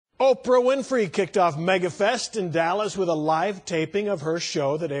Oprah Winfrey kicked off MegaFest in Dallas with a live taping of her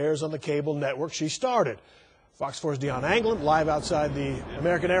show that airs on the cable network she started. Fox 4's Dion Anglin live outside the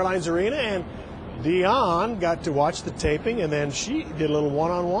American Airlines Arena, and Dion got to watch the taping, and then she did a little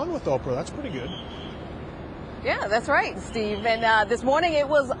one-on-one with Oprah. That's pretty good. Yeah, that's right, Steve. And this morning it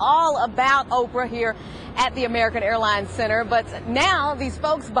was all about Oprah here at the American Airlines Center. But now these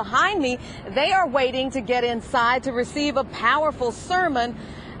folks behind me, they are waiting to get inside to receive a powerful sermon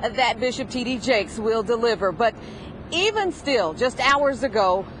that Bishop T.D. Jakes will deliver. But even still, just hours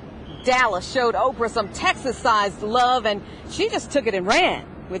ago, Dallas showed Oprah some Texas-sized love, and she just took it and ran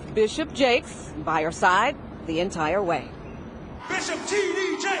with Bishop Jakes by her side the entire way. Bishop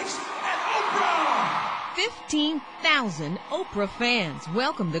T.D. Jakes and Oprah! 15,000 Oprah fans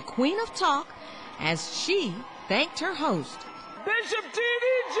welcomed the Queen of Talk as she thanked her host. Bishop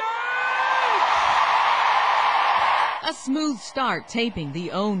T.D. Jakes! A smooth start taping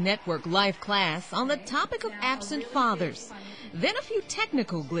the OWN Network Life class on the topic of absent fathers. Then a few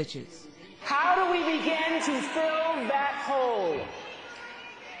technical glitches. How do we begin to fill that hole?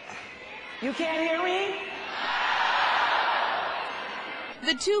 You can't hear me?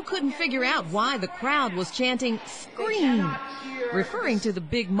 The two couldn't figure out why the crowd was chanting "Scream," referring to the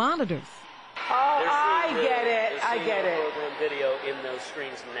big monitors. Oh, I get it. I get it. Program video in those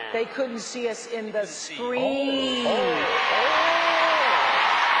screens now. They couldn't see us in the screen.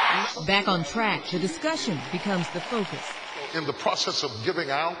 Back on track, the discussion becomes the focus. In the process of giving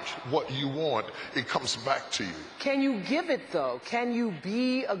out what you want, it comes back to you. Can you give it, though? Can you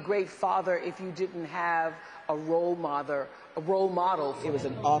be a great father if you didn't have a role model? It was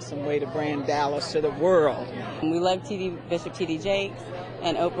an awesome way to brand Dallas to the world. We love Bishop T.D. Jakes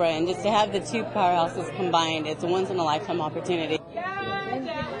and Oprah, and just to have the two powerhouses combined, it's a once-in-a-lifetime opportunity.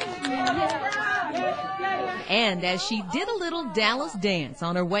 And as she did a little Dallas dance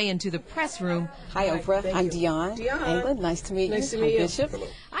on her way into the press room. Hi, Oprah. I'm Dion. Anglin. Nice to meet you. Nice to meet you. Bishop.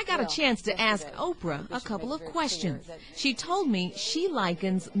 I got a chance to ask Oprah a couple of questions. She told me she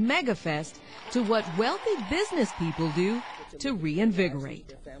likens MegaFest to what wealthy business people do to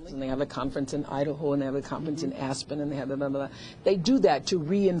reinvigorate. And they have a conference in Idaho, and they have a conference in Aspen, and they have another. They do that to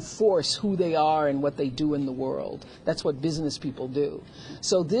reinforce who they are and what they do in the world. That's what business people do.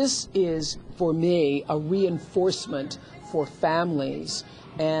 So this is, for me, a reinforcement for families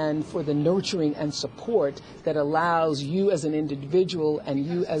and for the nurturing and support that allows you as an individual and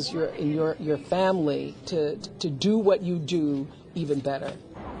you as your family to do what you do even better.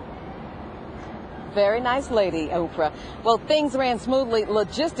 Very nice lady, Oprah. Well, things ran smoothly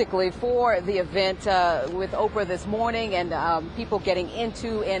logistically for the event with Oprah this morning, and people getting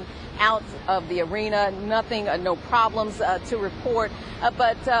into and out of the arena. Nothing, no problems to report.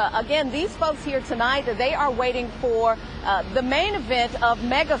 But again, these folks here tonight, they are waiting for the main event of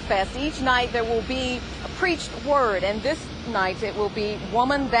MegaFest. Each night there will be a preached word, and this night it will be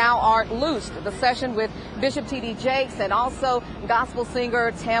Woman Thou Art Loosed, the session with Bishop T.D. Jakes and also gospel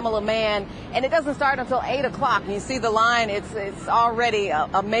singer Tamala Mann. And it doesn't start until 8 o'clock. You see the line, it's already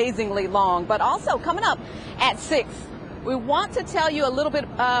amazingly long. But also coming up at 6, we want to tell you a little bit,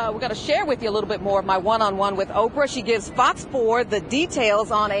 we're going to share with you a little bit more of my one-on-one with Oprah. She gives Fox 4 the details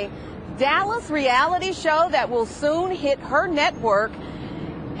on a Dallas reality show that will soon hit her network.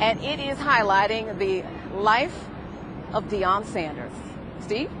 And it is highlighting the life of Deion Sanders.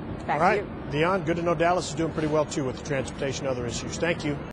 Steve, back to you. Dion, good to know Dallas is doing pretty well, too, with the transportation and other issues. Thank you.